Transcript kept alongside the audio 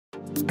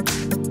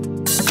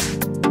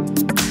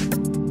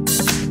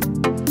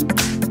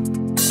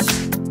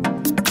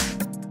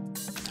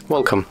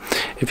Welcome.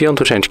 If you want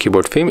to change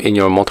keyboard theme in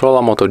your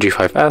Motorola Moto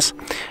G5S,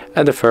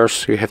 at the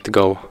first you have to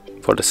go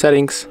for the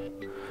settings,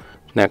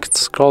 next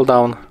scroll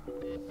down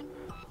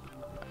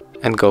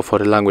and go for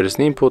the languages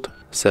and input,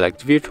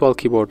 select virtual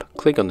keyboard,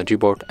 click on the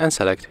Gboard and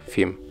select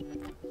theme.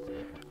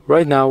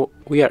 Right now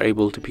we are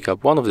able to pick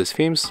up one of these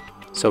themes,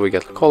 so we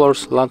get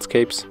colors,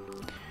 landscapes.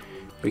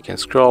 We can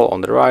scroll on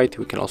the right,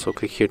 we can also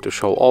click here to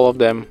show all of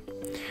them.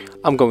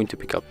 I'm going to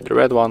pick up the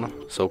red one,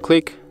 so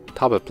click,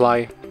 tap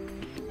apply,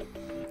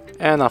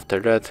 and after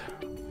that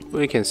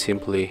we can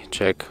simply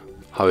check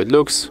how it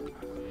looks.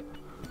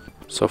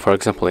 So for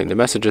example in the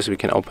messages we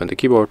can open the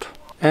keyboard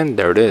and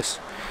there it is.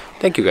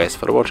 Thank you guys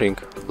for watching,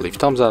 leave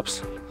thumbs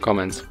ups,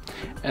 comments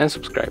and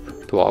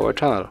subscribe to our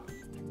channel.